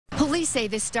Police say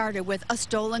this started with a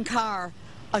stolen car,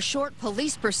 a short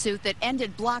police pursuit that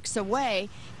ended blocks away,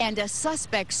 and a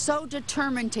suspect so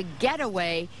determined to get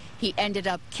away, he ended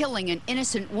up killing an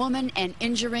innocent woman and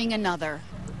injuring another.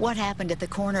 What happened at the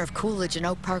corner of Coolidge and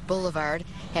Oak Park Boulevard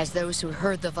has those who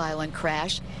heard the violent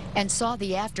crash and saw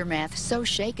the aftermath so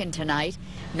shaken tonight,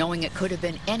 knowing it could have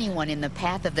been anyone in the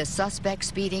path of the suspect's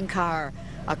speeding car,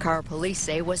 a car police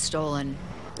say was stolen.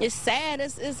 It's sad.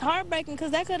 It's heartbreaking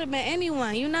because that could have been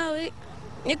anyone. You know,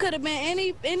 it could have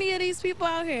been any of these people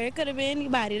out here. It could have been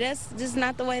anybody. That's just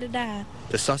not the way to die.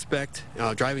 The suspect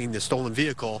driving the stolen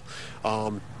vehicle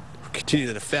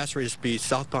continued at a fast rate of speed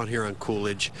southbound here on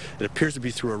Coolidge. It appears to be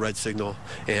through a red signal,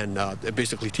 and it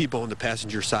basically T-boned the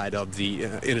passenger side of the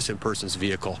innocent person's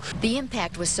vehicle. The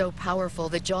impact was so powerful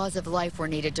the jaws of life were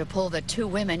needed to pull the two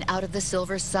women out of the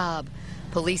silver Saab.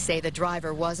 Police say the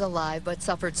driver was alive but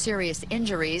suffered serious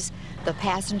injuries. The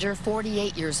passenger,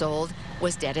 48 years old,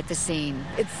 was dead at the scene.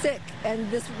 It's sick,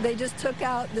 and they just took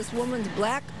out this woman's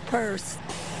black purse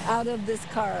out of this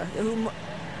car.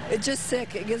 It's just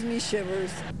sick. It gives me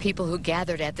shivers. People who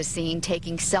gathered at the scene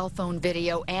taking cell phone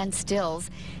video and stills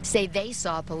say they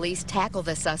saw police tackle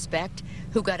the suspect,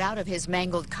 who got out of his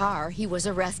mangled car. He was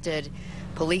arrested.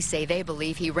 Police say they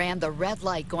believe he ran the red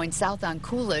light going south on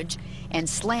Coolidge and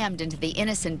slammed into the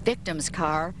innocent victim's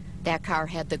car. That car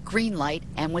had the green light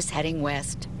and was heading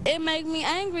west. It made me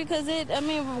angry because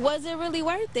was it really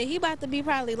worth it? He about to be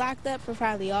probably locked up for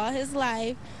probably all his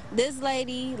life. This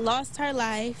lady lost her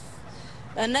life.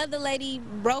 Another lady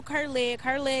broke her leg.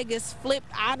 Her leg is flipped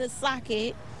out of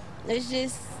socket.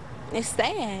 It's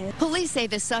sad. Police say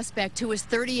the suspect, who is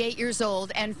 38 years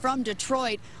old and from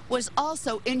Detroit, was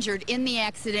also injured in the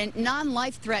accident,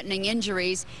 non-life-threatening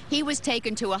injuries. He was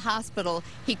taken to a hospital.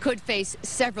 He could face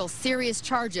several serious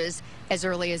charges as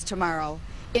early as tomorrow.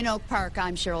 In Oak Park,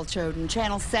 I'm Cheryl Choden,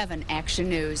 Channel 7 Action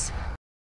News.